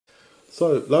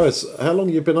So, Lois, how long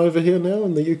have you been over here now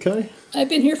in the UK? I've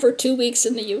been here for 2 weeks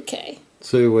in the UK.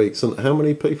 2 weeks. And how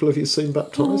many people have you seen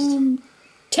baptised?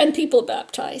 10 people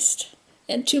baptized,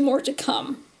 and 2 more to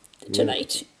come Yeah.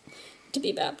 tonight to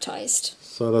be baptized.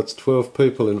 So that's 12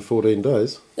 people in 14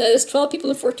 days. That is 12 people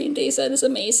in 14 days. That is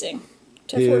amazing.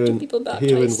 To have Here 14 in, people here in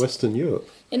baptized. Western Europe.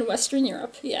 In Western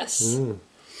Europe, yes. Yeah.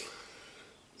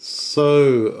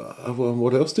 So, well,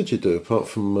 what else did you do apart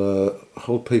from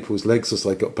hold people's legs as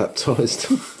they got baptised?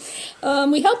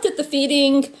 We helped at the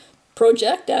feeding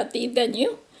project at the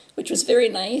venue, which was very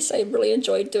nice. I really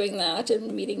enjoyed doing that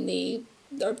and meeting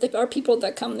our people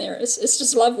that come there. It's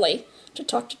just lovely to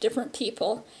talk to different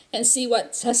people and see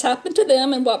what has happened to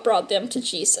them and what brought them to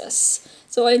Jesus.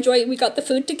 So I enjoyed. We got the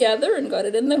food together and got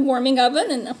it in the warming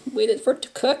oven and waited for it to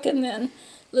cook, and then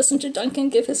listened to Duncan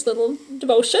give his little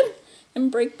devotion and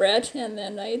break bread, and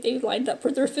then they lined up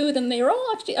for their food, and they were all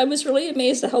actually, I was really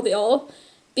amazed at how they all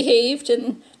behaved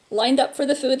and lined up for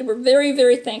the food, and were very,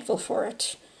 very thankful for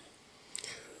it.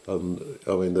 I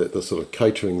mean, the sort of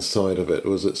catering side of it,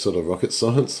 was it sort of rocket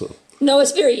science? Or? No,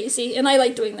 it's very easy, and I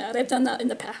like doing that. I've done that in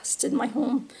the past in my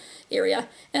home area,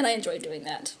 and I enjoy doing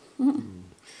that.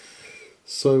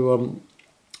 So,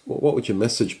 what would your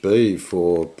message be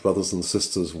for brothers and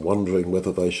sisters wondering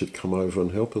whether they should come over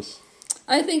and help us?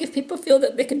 I think if people feel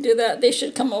that they can do that, they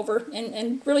should come over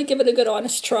and really give it a good,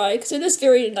 honest try, because it is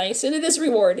very nice and it is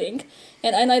rewarding,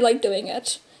 and I like doing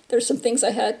it. There's some things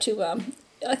I had to,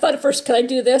 I thought at first, could I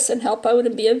do this and help out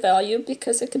and be of value,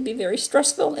 because it can be very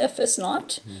stressful if it's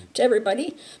not to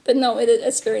everybody. But no,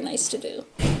 it's very nice to do.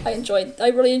 I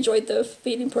really enjoyed the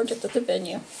feeding project at the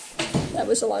venue. That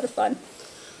was a lot of fun.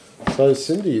 So,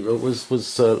 Cindy, was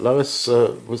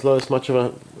Lois much of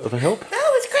a help? Oh,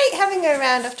 it was great having her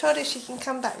around. I've told her she can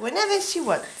come back whenever she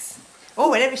wants. Or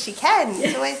whenever she can.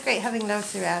 It's always great having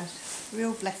Lois around.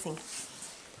 Real blessing.